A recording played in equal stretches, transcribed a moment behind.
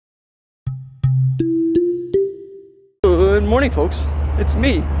morning, folks. It's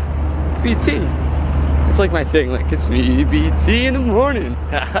me, BT. It's like my thing, like it's me, BT in the morning.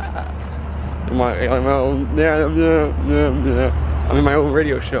 I'm in my own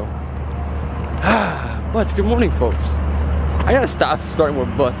radio show. But good morning, folks. I gotta stop starting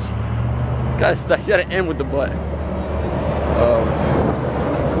with butts. Gotta end with the butt.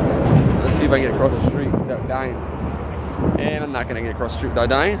 Let's see if I can get across the street without dying. And I'm not gonna get across the street without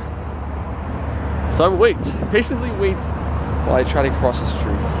dying. So I wait, patiently wait while I try to cross the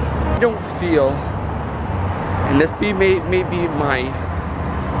street. I don't feel, and this may be my,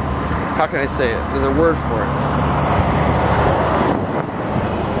 how can I say it? There's a word for it.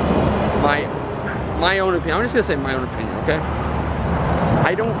 My own opinion. I'm just gonna say my own opinion, okay?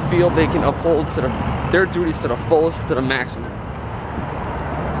 I don't feel they can uphold to their duties to the fullest, to the maximum.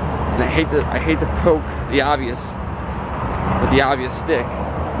 And I hate to poke the obvious with the obvious stick,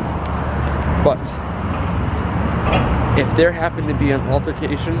 but if there happened to be an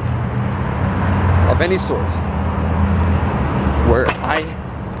altercation of any sort where I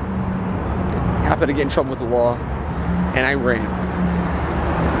happen to get in trouble with the law and I ran,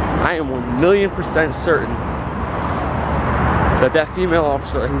 I am 1,000,000% certain that female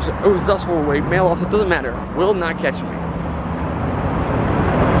officer who's thus one way, male officer, doesn't matter, will not catch me.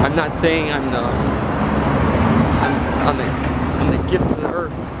 I'm not saying I'm the gift to the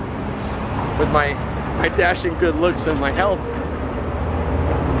earth with my dashing good looks and my health.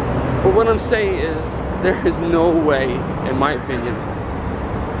 But what I'm saying is, there is no way, in my opinion,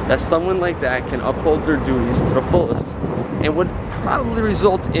 that someone like that can uphold their duties to the fullest, and would probably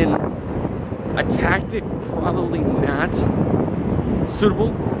result in a tactic probably not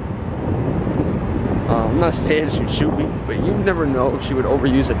suitable. I'm not saying she would shoot me, but you never know if she would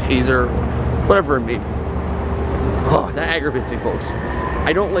overuse a taser, whatever it may be. Oh, that aggravates me, folks.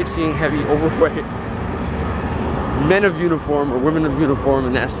 I don't like seeing heavy, overweight men of uniform or women of uniform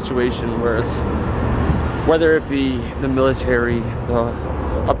in that situation, whether it be the military,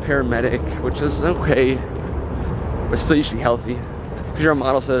 a paramedic, which is okay, but still you should be healthy because you're a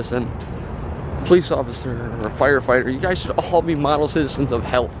model citizen, a police officer, or a firefighter. You guys should all be model citizens of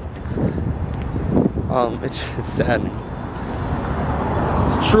health. It's saddening.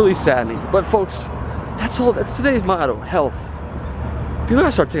 It's truly saddening. But folks, that's today's motto, health. People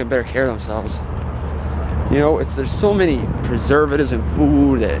gotta start taking better care of themselves. You know, there's so many preservatives in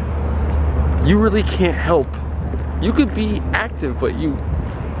food that you really can't help. You could be active, but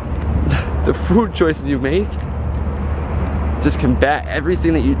the food choices you make just combat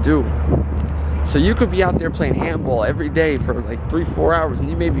everything that you do. So you could be out there playing handball every day for like 3-4 hours and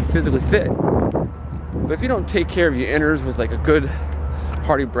you may be physically fit. But if you don't take care of your innards with like a good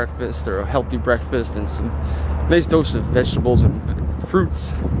hearty breakfast or a healthy breakfast and some nice dose of vegetables and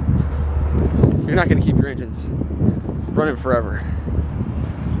fruits, you're not gonna keep your engines running forever.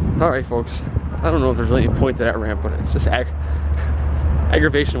 Alright, folks, I don't know if there's really a point to that rant, but it's just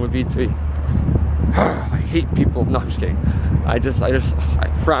aggravation with BT. I hate people. No, I'm just kidding. I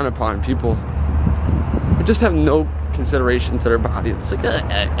frown upon people who just have no consideration to their body. It's like,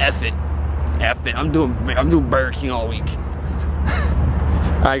 F it. I'm doing Burger King all week.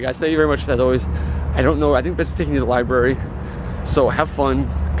 Alright, guys, thank you very much as always. I don't know, I think Betsy's taking you to the library. So have fun,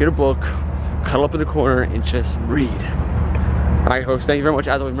 get a book, cuddle up in the corner, and just read. Alright, folks, thank you very much.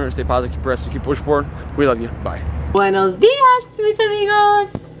 As always, remember to stay positive, keep progressing, keep pushing forward. We love you. Bye. Buenos días, mis amigos.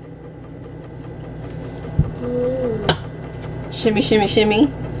 Shimmy, shimmy, shimmy.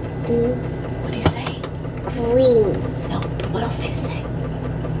 What do you say? Green. No. What else do you say?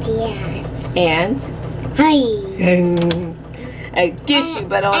 Yes. And? Hi. I kiss you,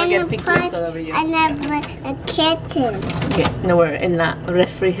 but I want to get pigtails all over you. And I put a kitten. Yeah, no, we're in la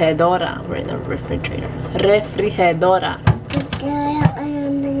refrigeradora. We're in the refrigerator. Refrigeradora.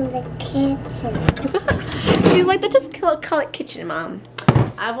 The kitten. She's like, let's just call it kitchen, Mom.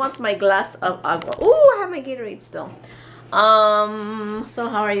 I want my glass of agua. Ooh, I have my Gatorade still. So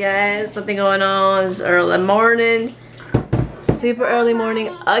how are you guys? Nothing going on. It's early morning. Super early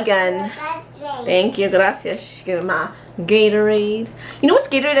morning again. Thank you, gracias. She's giving my Gatorade. You know what's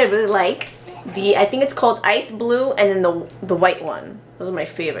Gatorade I really like? I think it's called Ice Blue and then the white one. Those are my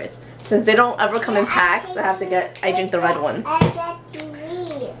favorites. Since they don't ever come in packs, I drink the red one.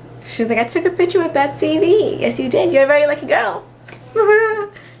 She's like, I took a picture with Betsy V. Yes, you did. You're a very lucky girl.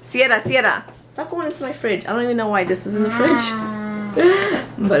 Sierra, stop going into my fridge. I don't even know why this was in the fridge.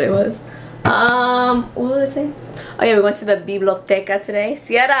 But it was. What was I saying? Oh yeah, we're going to the biblioteca today.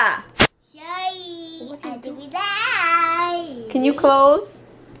 Sierra! Can you close?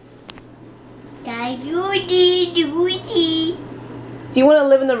 Do you want to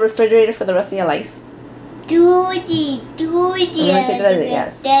live in the refrigerator for the rest of your life? Duty. I'm gonna take it as a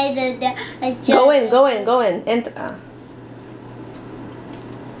yes. Go in. Enter.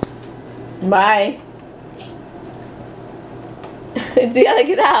 Bye. You gotta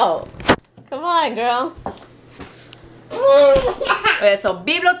get out. Come on, girl. Okay, so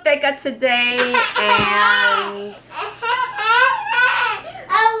biblioteca today, and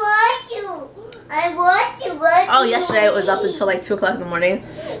I want you. oh, yesterday it was up until like 2 o'clock in the morning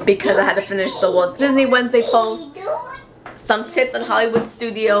because I had to finish the Walt Disney Wednesday post. Some tips on Hollywood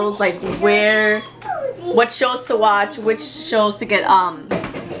studios, like what shows to watch, which shows to get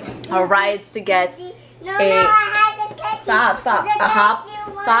or rides to get a fast pass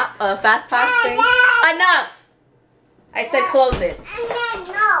thing. Enough! I said close it.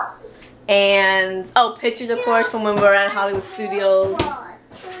 And oh, pictures of course from when we were at Hollywood Studios.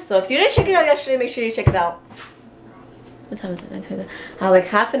 So if you didn't check it out yesterday, make sure you check it out. What time is it? 9:20. I have like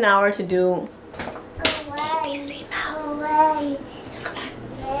half an hour to do ABC Mouse. So come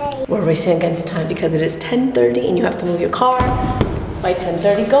on. We're racing against time because it is 10:30 and you have to move your car by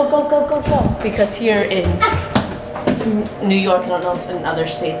 10:30. Go. Because here in New York, I don't know if in other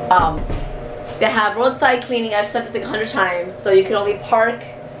states, they have roadside cleaning. I've said this like 100 times. So you can only park,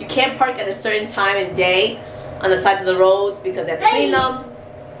 you can't park at a certain time and day on the side of the road because they have to clean them.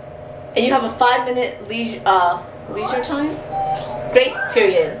 And you have a 5-minute leisure time, grace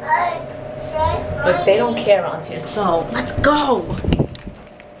period. But they don't care around here, so let's go.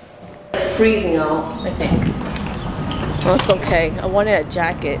 It's freezing out, I think. Well, it's okay. I wanted a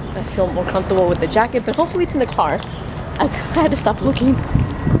jacket. I feel more comfortable with the jacket, but hopefully it's in the car. I had to stop looking.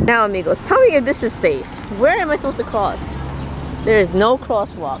 Now, amigos, tell me if this is safe. Where am I supposed to cross? There is no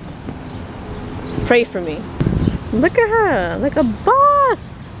crosswalk. Pray for me. Look at her, like a boss.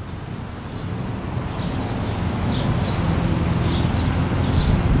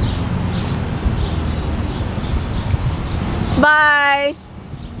 Bye.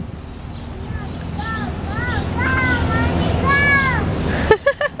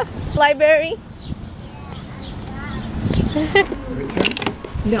 Library.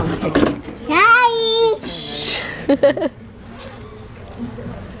 No, take it. Sorry.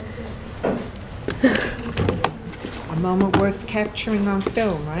 A moment worth capturing on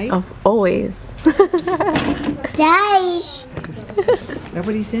film, right? Oh, always. Sorry.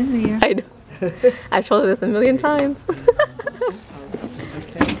 Nobody's in there. I know. I've told her this a million times.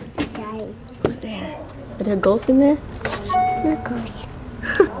 Okay. Sorry. Who's there? Are there ghosts in there? No ghost.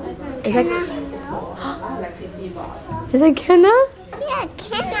 Is that Kenna? Yeah,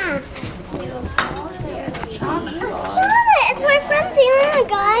 Kenna. It's my friend Ziana,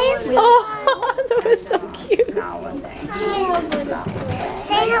 guys. Oh, that was so cute.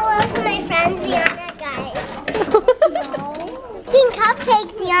 Say hello to my friend Ziana, guys. Making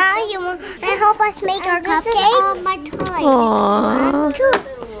cupcakes, Ziana. You want to help us make our cupcakes? This is all my toys. Aww.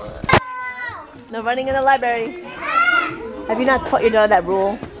 No running in the library. Have you not taught your daughter that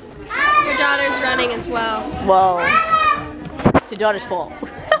rule? Your daughter's running as well. Whoa. It's your daughter's fault.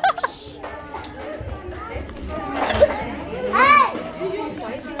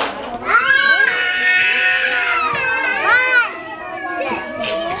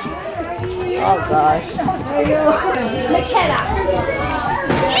 Oh gosh. McKenna.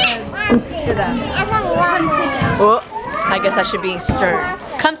 Sit down. Oh, I guess I should be stern.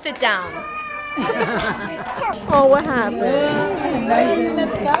 Come sit down. Oh, what happened?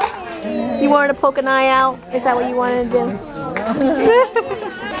 You wanted to poke an eye out? Is that what you wanted to do?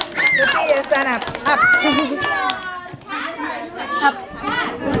 Stand up. Up. Up.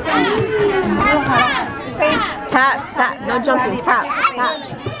 Tap, tap. No jumping. Tap, tap,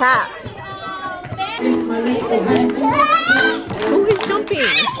 tap. Who is jumping?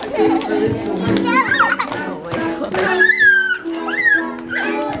 Oh my God.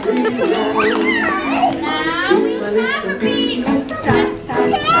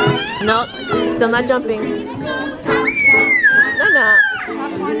 No, still not jumping. No.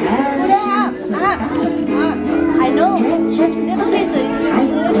 I know.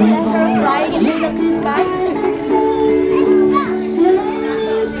 Right in the sky.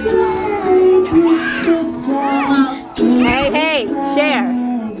 Hey, share.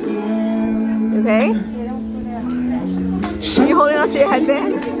 Okay? You holding on to your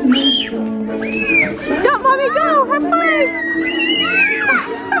headband? Jump, mommy, go! Have fun!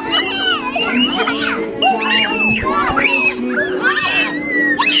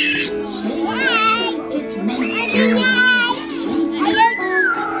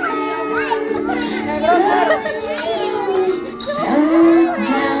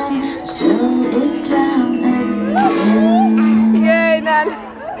 Yay, Nan!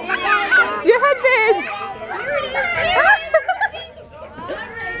 Your headband!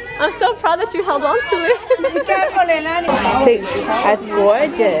 I'm so proud that you held on to it. Be careful, Elani. That's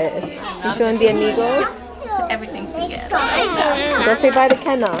gorgeous. You showing the amigos? Everything together. Go say bye to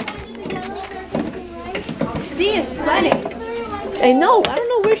Kenna. Z is sweating. I know. I don't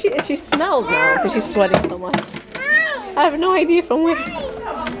know where she smells now because she's sweating so much. I have no idea from where.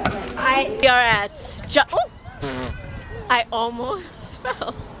 We are at I almost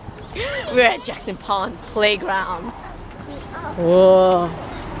fell. We're at Jackson Pond Playground. Whoa.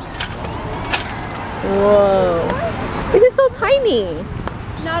 Whoa. It is so tiny.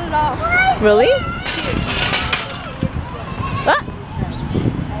 Not at all. Really? Ah.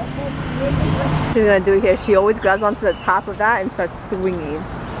 She's gonna do it here. She always grabs onto the top of that and starts swinging.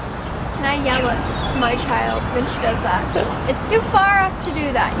 And I yell at my child when she does that. It's too far up to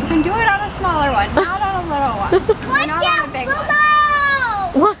do that. You can do it on a smaller one, not on a little one. Not on a big one.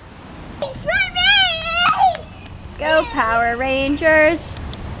 What? Go Power Rangers.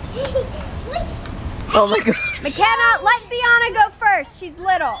 Oh my god. McKenna, let Ziana go first. She's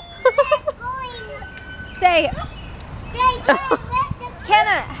little. Say,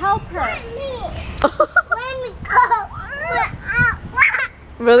 Kenna, help her. Let me go.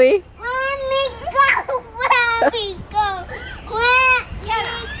 Really? Let me go. Let me go. Let me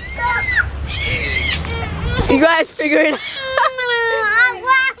go. You guys figure it out.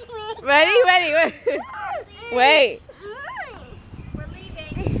 Ready? Wait. We're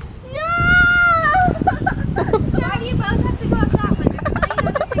leaving. No. Why do you both have to go up that one? There's 9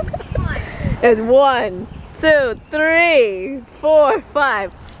 other things to climb. There's 1, 2, 3, 4,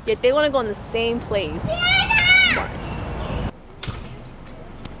 5. Yet they want to go in the same place.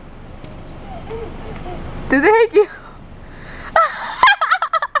 Do they hate you?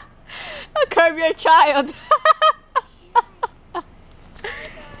 Curb your child.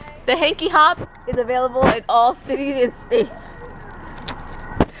 The hanky hop is available in all cities and states.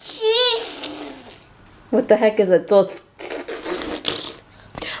 What the heck is it?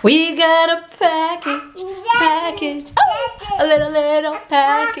 We got a package, oh, a little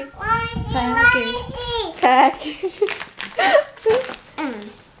package.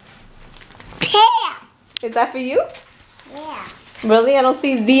 Is that for you? Yeah. Really? I don't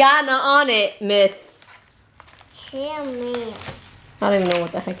see Ziana on it, miss. Kill me. I don't even know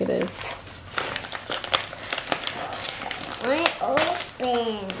what the heck it is. I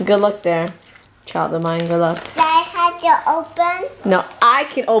open. Good luck there, child of mine. Good luck. Do I have to open? No, I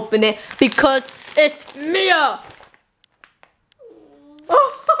can open it because it's Mia.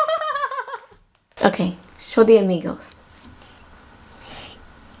 Okay, show the amigos.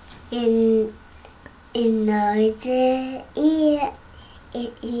 In nose, ear,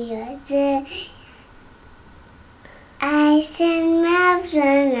 ears, eyes and mouth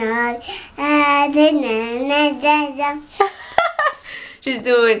and She's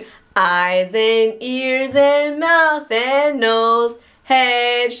doing eyes and ears and mouth and nose,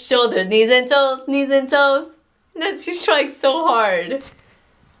 head, shoulders, knees and toes, She's trying so hard.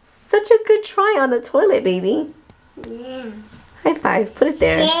 Such a good try on the toilet, baby. Yeah. High five. Put it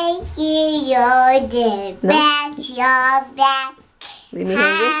there. Thank you, your back, your back. Leave me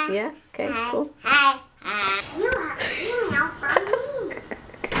hanging? Yeah? Okay, cool. Hi.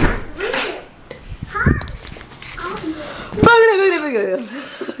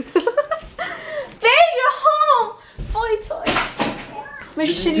 Babe, you're home! Boy toy. My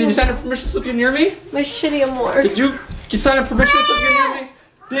Did you sign a permission slip you near me? My shitty amor. Did you sign a permission slip you near me?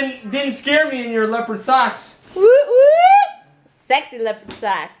 Didn't scare me in your leopard socks. Woo woo! Sexy leopard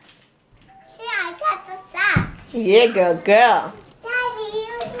socks. See, I got the sock. Yeah, girl. Daddy,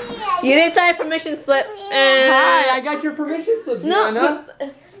 you here. You didn't sign a permission slip. Hi, I got your permission slip, Ziana. No.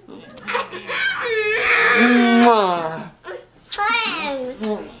 Mwah.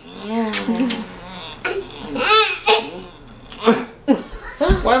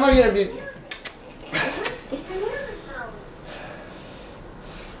 Why am I gonna be?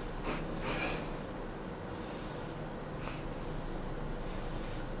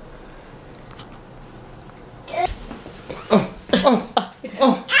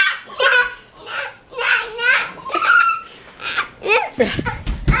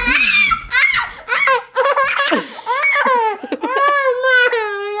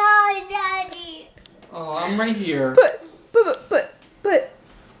 Oh, I'm right here.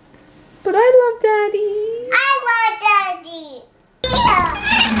 But I love Daddy. I love Daddy. Yeah.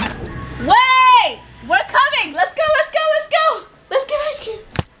 Wait! We're coming! Let's go! Let's get ice cream.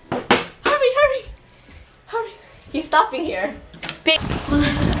 Hurry! He's stopping here. Big.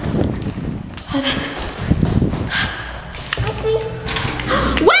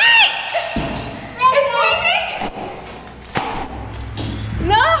 Wait! It's leaving!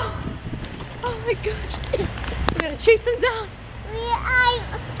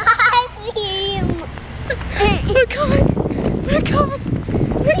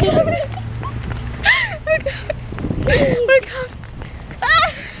 We're coming.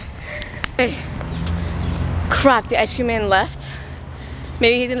 Hey. Crap, the ice cream man left.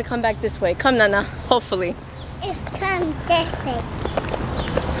 Maybe he's gonna come back this way. Come, Nana. Hopefully. It comes this way.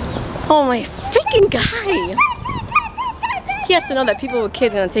 Oh my freaking guy! He has to know that people with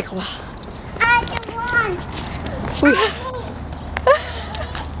kids are gonna take a while. I want.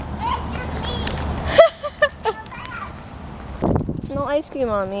 No ice cream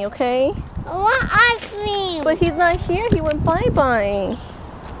on me, okay? I want ice cream. But he's not here. He went bye-bye.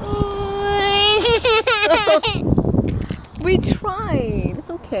 We tried. It's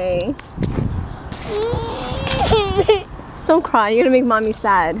okay. Don't cry. You're gonna make mommy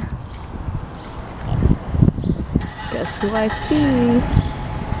sad. Guess who I see?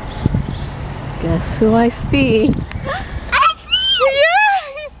 Guess who I see? I see. Yeah,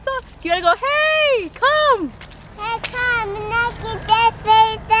 he's so. You gotta go. Hey, come. Hey, come and I get that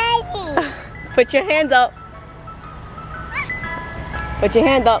face, daddy. Put your hand up. Put your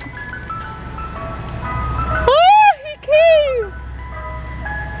hand up. Oh, he came.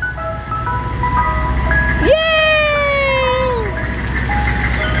 Yay!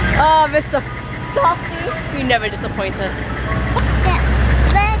 Oh, Mr. Softy, you never disappoint us.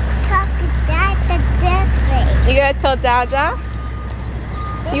 You gonna tell Dada?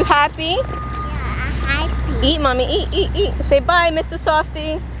 You happy? Yeah, I'm happy. Eat, mommy, eat, eat. Say bye, Mr.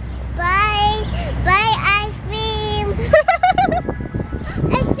 Softy. Bye. Bye, ice cream.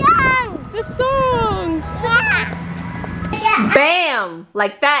 A song. The song. Yeah. Bam!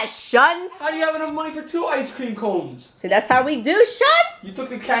 Like that, Shun. How do you have enough money for 2 ice cream cones? See, that's how we do, Shun. You took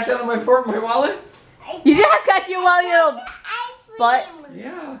the cash out of my wallet? You didn't have cash in your wallet, you little Ice butt. cream.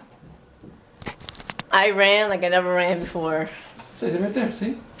 Yeah. I ran like I never ran before. See, they're right there,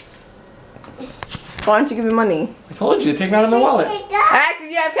 see? Why don't you give me money? I told you to take me out of my wallet. Take I that. asked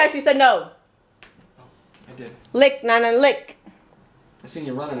if you have cash, you said no. I did. Lick, Nana, lick. I seen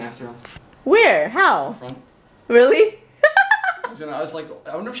you running after him. Where? How? Front. Really? I was like,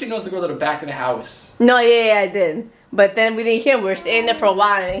 I wonder if she knows to go to the back of the house. No, yeah, I did. But then we didn't hear him. We were staying there for a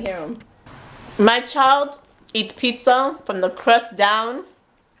while and I didn't hear him. My child eats pizza from the crust down.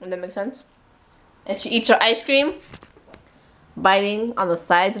 Does that make sense? And she eats her ice cream, biting on the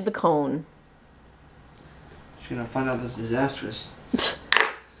sides of the cone. She's gonna find out this is disastrous.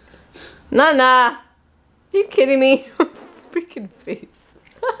 Nana! You kidding me? Freaking face.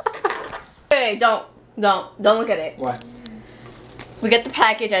 Hey, don't look at it. Why? We get the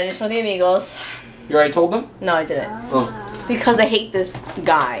package, I just showed the amigos. You already told them? No, I didn't. Oh. Because I hate this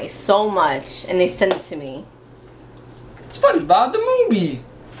guy so much, and they sent it to me. SpongeBob the movie.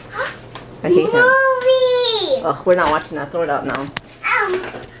 I hate him. Movie. Ugh, we're not watching that. Throw it out now.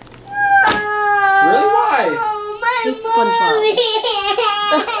 Really? Why? Oh, my It's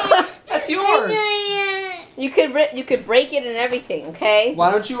SpongeBob. That's yours. You could break it and everything, okay? Why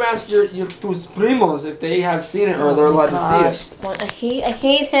don't you ask your tus primos if they have seen it or they're allowed to see it? I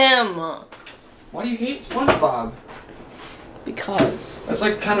hate him. Why do you hate SpongeBob? Because. That's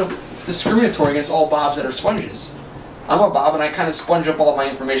like kind of discriminatory against all Bobs that are sponges. I'm a Bob and I kind of sponge up all my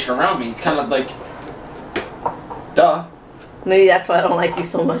information around me. It's kind of like, duh. Maybe that's why I don't like you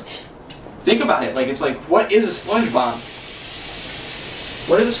so much. Think about it. Like, it's like, what is a SpongeBob?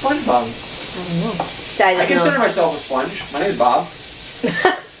 What is a SpongeBob? I don't know. I consider myself a sponge. My name is Bob.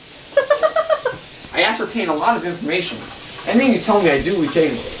 I ascertain a lot of information. Anything you tell me I do, we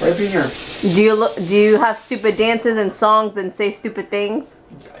take it. Right up in here. Do you have stupid dances and songs and say stupid things?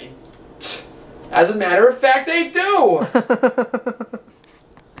 As a matter of fact, I do.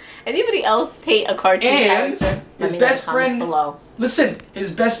 Anybody else hate a cartoon And character? his best friend. Below. Listen,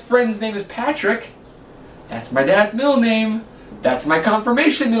 his best friend's name is Patrick. That's my dad's middle name. That's my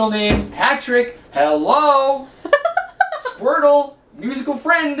confirmation middle name, Patrick. Hello. Squirtle, musical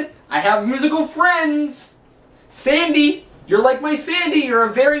friend. I have musical friends. Sandy, you're like my Sandy. You're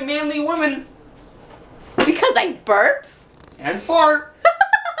a very manly woman. Because I burp? And fart.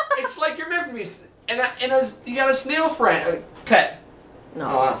 It's like you're meant for me. And you got a snail friend, pet. No.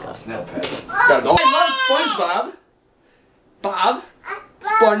 Oh, I don't have a snail pet. I love SpongeBob. Bob.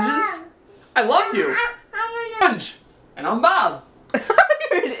 Sponges. I love you. Sponge. And I'm Bob.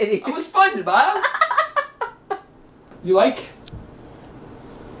 You're an idiot. I'm a sponge, Bob. You like?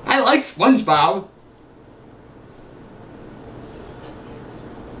 I like SpongeBob.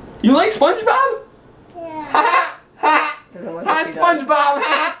 You like SpongeBob? Yeah. Ha ha Doesn't look ha! like she does. SpongeBob!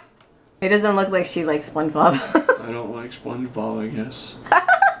 Ha! It doesn't look like she likes SpongeBob. I don't like SpongeBob, I guess.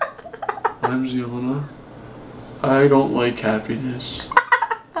 I'm Ziona. I don't like happiness.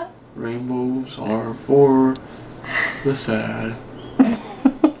 Rainbows are for the sad.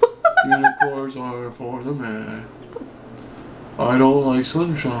 flowers are for the man. I don't like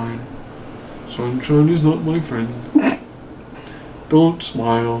sunshine. Sunshine is not my friend. Don't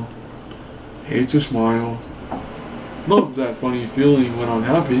smile. Hate to smile. Love that funny feeling when I'm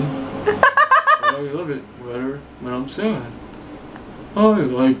happy. But I love it better when I'm sad. I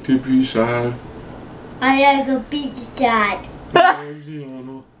like to be sad. I like to be sad.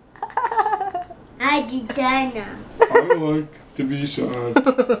 Louisiana. I designer. I like to be sad.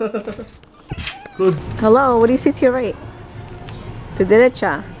 Good. Hello, what do you see to your right? Tu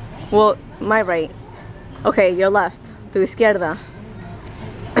derecha. Well, my right. Okay, your left. Tu izquierda.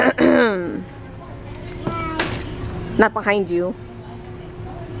 Not behind you.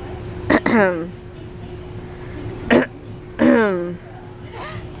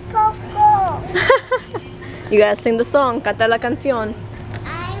 Coco. You gotta sing the song. Canta la canción.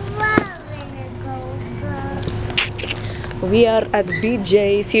 I love Coco. We are at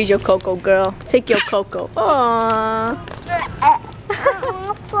BJ's. Here's your cocoa, girl. Take your cocoa. Aww.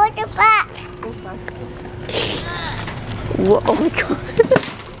 Put it back. Whoa, oh my god.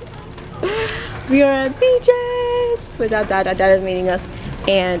 We are at BJ's without Dad. Our dad is meeting us.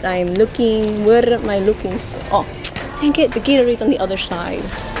 And I'm looking, where am I looking for? Oh, dang it, the Gatorade's on the other side.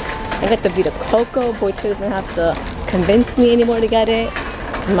 I got the Vita Coco. BOYTOY doesn't have to convince me anymore to get it.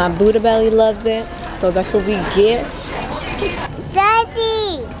 My Buddha belly loves it. So that's what we get.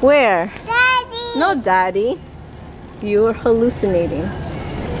 Daddy. Where? Daddy. No, Daddy. You're hallucinating.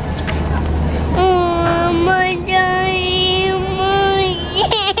 My daddy.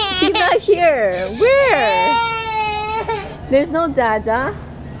 He's not here. Where? There's no Dada.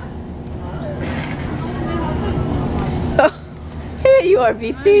 Oh, here you are,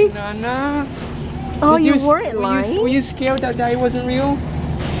 BT. Nana. Oh, you weren't lying. Were you scared that Daddy wasn't real?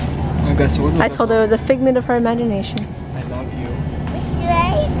 I guess so. I told her it was a figment of her imagination. I love you.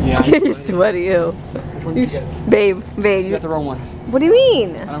 Right? Yeah. You're sweaty, you. Which one did you get? Babe, You got the wrong one. what do you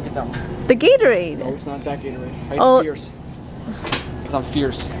mean? I don't get that one. The Gatorade. No, it's not that Gatorade. I'm Oh. fierce. Because I'm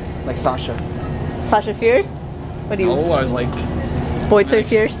fierce. Like Sasha. Sasha Fierce? What do you No, I was like BOYTOY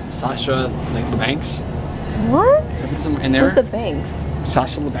Fierce? Sasha like LeBanks. What? I put some in there. Who's the Banks?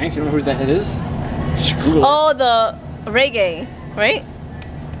 Sasha LeBanks. You know who that is? Screw her. Oh, the reggae, right?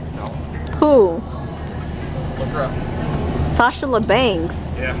 No. Who? Look her up. Sasha LeBanks.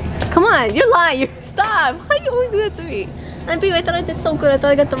 Yeah. Come on, you're lying. Stop. Why you always do that to me? And babe, I thought I did so good. I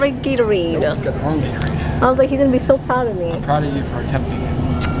thought I got the right Gatorade. Nope, you got the wrong Gatorade. I was like, he's gonna be so proud of me. I'm proud of you for attempting it.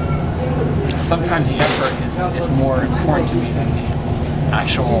 Sometimes the effort is more important to me than the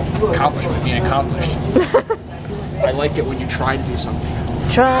actual accomplishment being accomplished. I like it when you try to do something.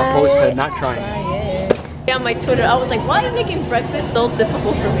 Try Opposed to it. not trying. Yeah, on my Twitter, I was like, why are you making breakfast so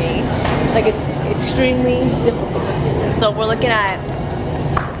difficult for me? Like, it's extremely difficult. So we're looking at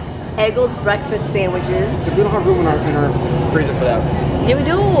Eggo's breakfast sandwiches. We don't have room in our freezer for that. Yeah, we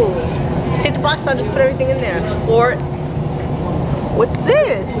do. Take the box out, just put everything in there. Or, what's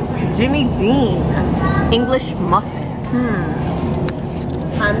this? Jimmy Dean English muffin.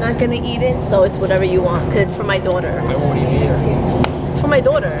 I'm not gonna eat it, so it's whatever you want, because it's for my daughter. I won't eat it either. It's for my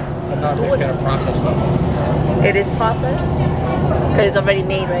daughter. I'm not a big fan of processed stuff. It is processed? Because it's already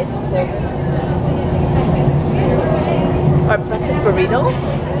made, right? It's frozen. Our breakfast burrito?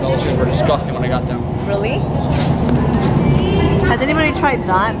 Those things were disgusting when I got them. Really? Has anybody tried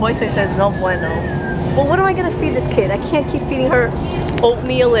that? BOYTOY says no bueno. Well, what am I gonna feed this kid? I can't keep feeding her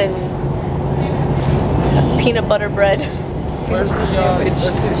oatmeal and peanut butter bread. Where's the It's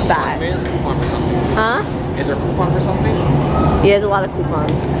bad. Maybe there's a coupon for something. Huh? Is there a coupon for something? Yeah, there's a lot of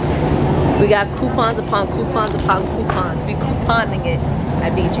coupons. We got coupons upon coupons upon coupons. We couponing it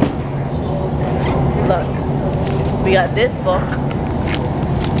at BJ's. Look, we got this book.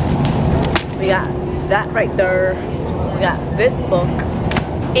 We got that right there. We got this book.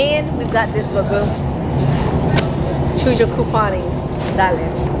 And we've got this book, boo. Choose your couponing. Dale.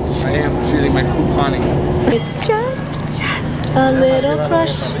 I am choosing my couponing. It's just a little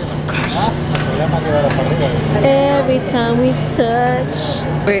crush. Every time we touch.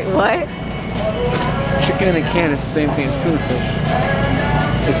 Wait, what? Chicken in a can is the same thing as tuna fish.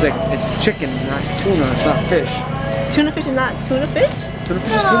 It's like, it's chicken, not tuna, it's not fish. Tuna fish is not tuna fish? Tuna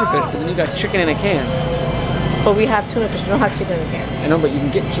fish is tuna fish, but then you got chicken in a can. But we have tuna fish, we don't have chicken in a can. I know, but you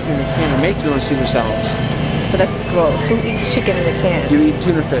can get chicken in a can and make your own Caesar salads. But that's gross. Who eats chicken in a can? You eat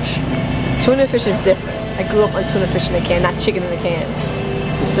tuna fish. Tuna fish is different. I grew up on tuna fish in a can, not chicken in a can.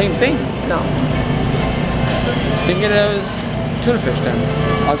 It's the same thing. No. Think it as tuna fish then.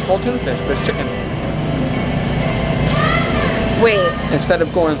 Oh, it's called tuna fish, but it's chicken. Wait. Instead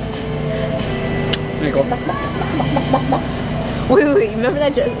of going, there you go. Wait, remember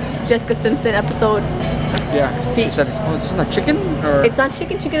that Jessica Simpson episode? Yeah. She said, oh, this is not chicken? Or It's not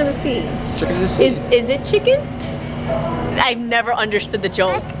chicken, chicken of the sea. chicken in the sea? Is it chicken? I've never understood the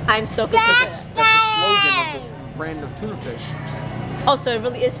joke. I'm so confused. That's the slogan of the brand of tuna fish. Oh, so it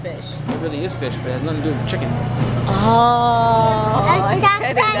really is fish. It really is fish, but it has nothing to do with chicken. Oh, I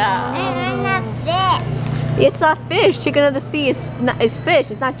get it now. It's not fish. Chicken of the sea is fish.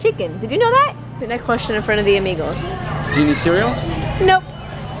 It's not chicken. Did you know that? That question in front of the amigos. Do you need cereal? Nope.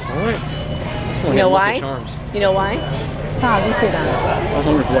 Alright. You know why? Charms. You know why? Stop. You say that. I was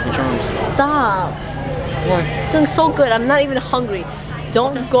hungry for Lucky Charms. Stop. Why? Doing so good. I'm not even hungry.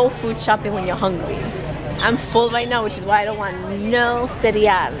 Don't go food shopping when you're hungry. I'm full right now, which is why I don't want no cereal.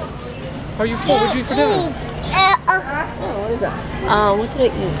 How are you full? What did you eat for dinner? Oh, what is that? What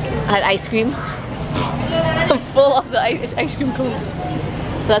did I eat? I had ice cream. I'm full of the ice cream cone.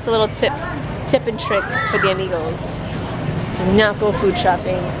 So that's a little tip and trick for the amigos. Do not go food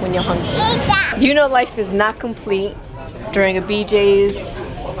shopping when you're hungry. You know life is not complete during a BJ's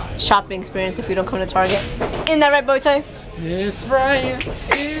shopping experience if we don't come to Target. Isn't that right, BOYTOY? It's right.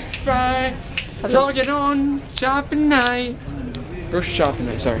 It's right. Target on shopping night. Grocery shopping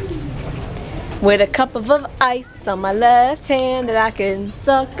night, sorry. With a cup of ice on my left hand that I can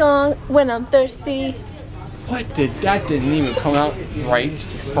suck on when I'm thirsty. What that didn't even come out right,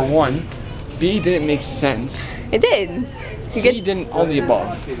 for one. B didn't make sense. It did. C didn't all the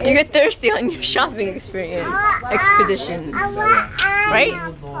above. You get thirsty on your shopping experience. Expeditions. Right?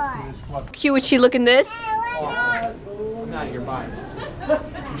 Cute, would she look in this? Not your body.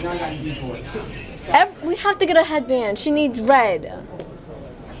 We have to get a headband. She needs red.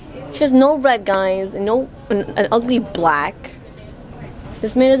 She has no red, guys, and an ugly black.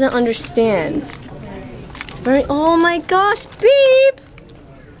 This man doesn't understand. It's very. Oh my gosh, beep!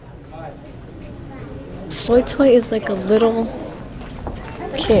 BOYTOY is like a little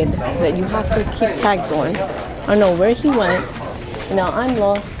kid that you have to keep tabs on. I don't know where he went. Now I'm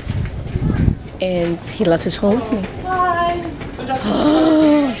lost, and he left his phone with me.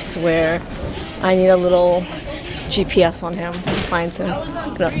 I swear, I need a little GPS on him to find him.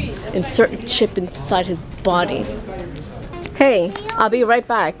 I'm gonna insert a chip inside his body. Hey, I'll be right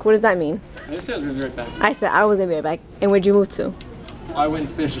back. What does that mean? I said I was gonna be right back. I said I was gonna be right back. And where'd you move to? I went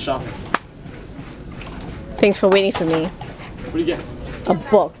to finish the shopping. Thanks for waiting for me. What do you get? A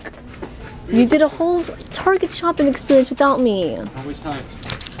book. You did a whole Target shopping experience without me. Don't waste time.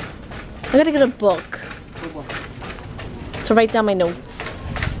 I gotta get a book What book? to write down my notes.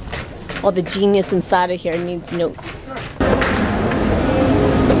 All the genius inside of here needs notes.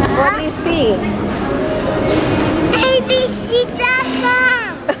 What do you see? ABC.com.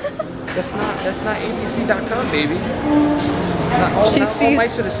 That's not ABC.com, baby. Not all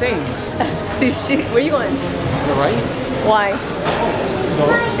mice are the same. Where are you going? The right? Why?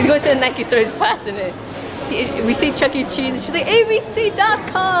 He's going to the Nike store. He's passing it. We see Chuck E. Cheese and she's like,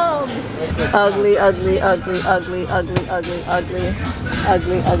 ABC.com. Ugly, ugly, ugly, ugly, ugly, ugly, ugly.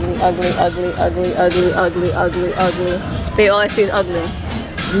 Ugly, ugly, ugly, ugly, ugly, ugly, ugly, ugly, ugly. Babe, all I see is ugly.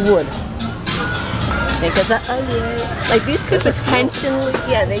 You would. Because they're ugly. Like these could potentially,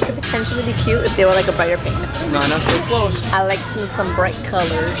 they could potentially be cute if they were like a brighter pink. No, not stay close. I like some bright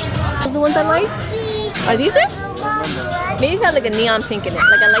colors. Those are the ones I like? Are these it? Maybe if I had like a neon pink in it.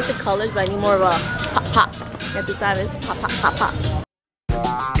 Like I like the colors, but I need more of a pop pop. Ya tú sabes, pop pop pop pop.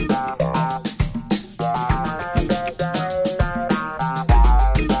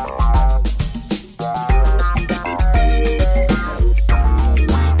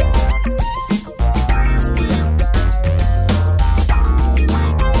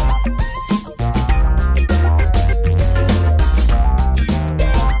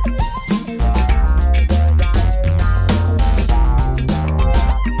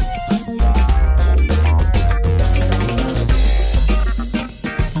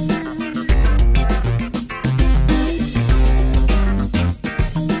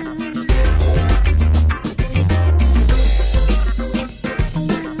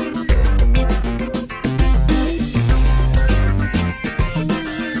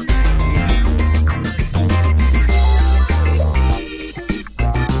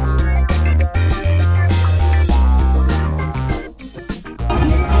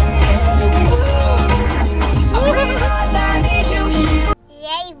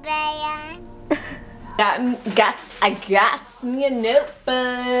 I got me a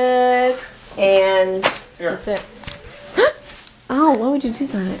notebook, and Here. that's it. Oh, why would you do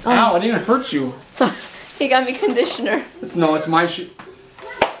that? Oh. Ow, I didn't even hurt you. Sorry. He got me conditioner. No, it's my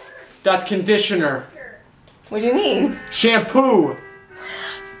That's conditioner. What do you need? Shampoo.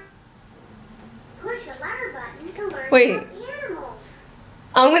 Push the letter button to learn Wait. about animals.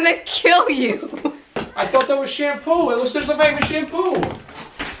 I'm gonna kill you. I thought that was shampoo. It looks just like a shampoo.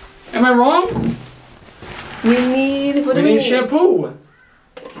 Am I wrong? We need, what do We need shampoo.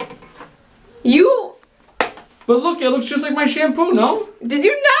 You, But look, it looks just like my shampoo, no? did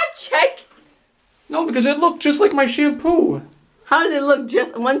you not check? No, because it looked just like my shampoo. How does it look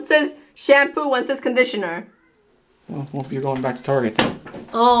just, one says shampoo, one says conditioner. Well, if you're going back to Target then.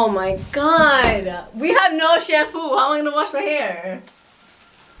 Oh my god. We have no shampoo. How am I gonna wash my hair?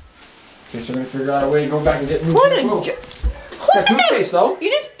 Guess you're gonna figure out a way to go back and get new What a shampoo. Got Got toothpaste though. You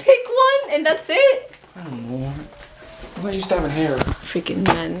just pick one and that's it? I don't know. I'm not used to having hair. Freaking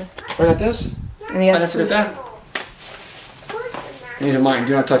men. Right at this? And you I got didn't forget that. These are mine.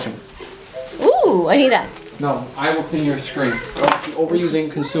 Do not touch them. Ooh, I need that. No, I will clean your screen. Don't be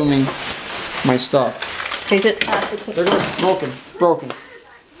overusing, consuming my stuff. Is it They're broken. Broken.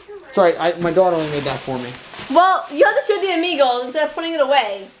 It's alright. My daughter only made that for me. Well, you have to show the amigos instead of putting it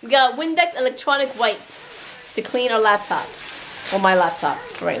away. We got Windex electronic wipes to clean our laptops. Well, my laptop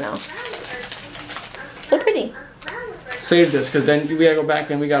right now. So pretty. Save this, because then we gotta go back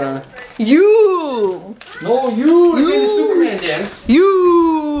and we gotta... You! No, you! It's in the Superman dance.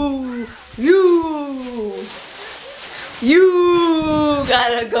 You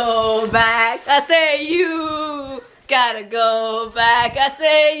gotta go back. I say you gotta go back. I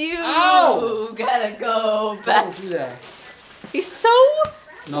say you Ow! gotta go back. Don't do that. He's so...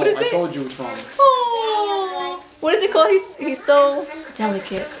 No, what is I it? told you it's wrong. Oh, what is it called? He's so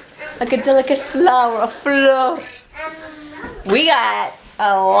delicate. Like a delicate flower, a flower. We got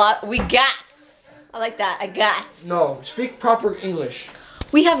a lot. We got. I like that. I got. No, speak proper English.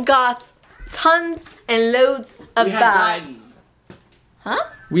 We have got tons and loads of bags. Huh?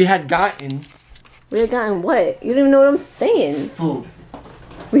 We had gotten We have gotten what? You don't even know what I'm saying. food.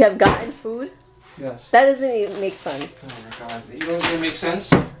 We have gotten food? Yes. That doesn't even make sense. Oh my god. You don't think it makes sense?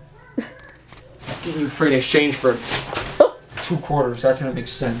 Giving you free exchange for 2 quarters. That's gonna make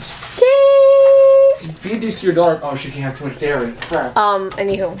sense. Okay. Feed these to your daughter. Oh, she can't have too much dairy. Crap.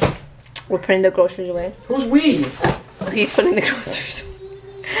 Anywho, we're putting the groceries away. Who's we? He's putting the groceries away.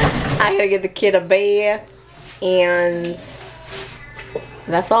 I gotta give the kid a bath. And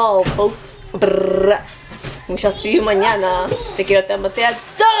that's all, folks. Brrr. We shall see you mañana. Te quiero, te amo, te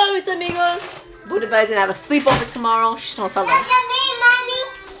adoro, mis amigos. Buddha Buddy's gonna have a sleepover tomorrow. Shh, don't tell them. Look at me, Mommy.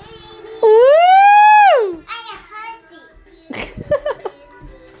 Woo! I am hungry.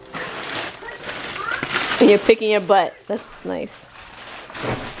 And you're picking your butt. That's nice.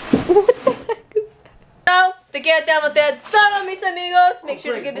 What the heck is that? So, te quiero, te amo, te adoro, mis amigos. Make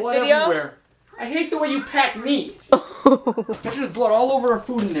sure to give this Blood video. everywhere. I hate the way you pack meat. There's just blood all over our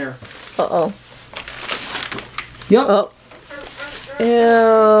food in there. Uh-oh. Yep. Oh.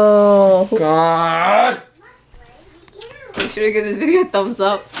 Ew. God. Make sure to give this video a thumbs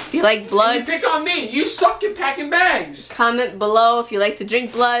up. If you like You blood, pick on me. You suck at packing bags. comment below if you like to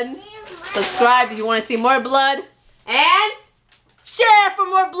drink blood. Subscribe if you want to see more blood. And share for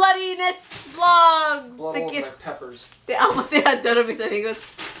more bloodiness vlogs. Blood all over my peppers. Te amo, te adoro, mis amigos.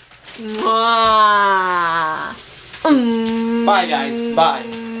 Mwah. Bye, guys. Bye.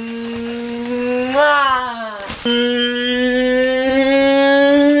 Mwah.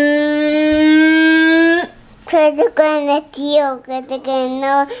 Critical and teal, critical and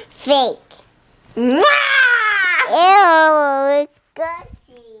no fake. Mwah. Ew,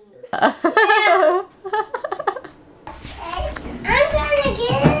 gushy. I'm gonna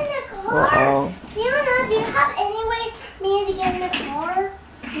get in the car. Uh-oh. Fiona, do you have any way for me to get in the car?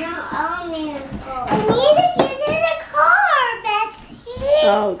 No, I don't need in the car. I need to get in the car, Betsy.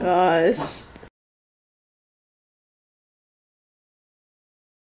 Oh gosh.